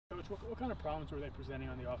What kind of problems were they presenting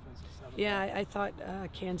on the offensive side? Yeah, I thought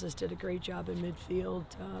Kansas did a great job in midfield.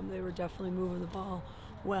 They were definitely moving the ball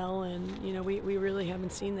well, and we really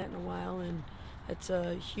haven't seen that in a while, and it's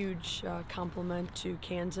a huge compliment to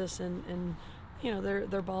Kansas, and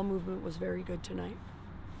their ball movement was very good tonight.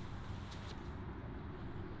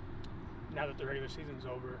 Now that the regular season's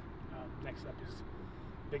over, next up is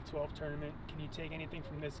Big 12 tournament. Can you take anything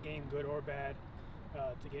from this game, good or bad,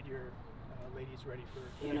 to get your ladies ready for?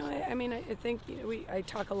 I think I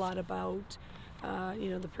talk a lot about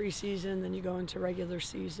the preseason, then you go into regular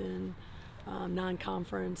season,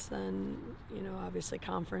 non-conference, then obviously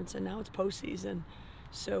conference, and now it's postseason.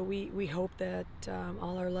 So we hope that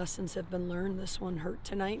all our lessons have been learned. This one hurt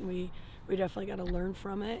tonight, and we definitely got to learn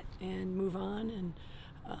from it and move on, and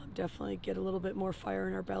definitely get a little bit more fire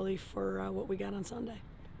in our belly for what we got on Sunday.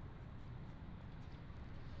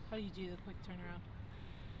 How do you do the quick turnaround?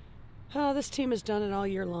 This team has done it all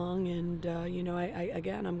year long, and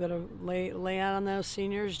I'm going to lay out on those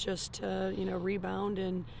seniors just to rebound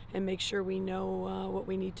and make sure we know what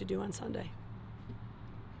we need to do on Sunday.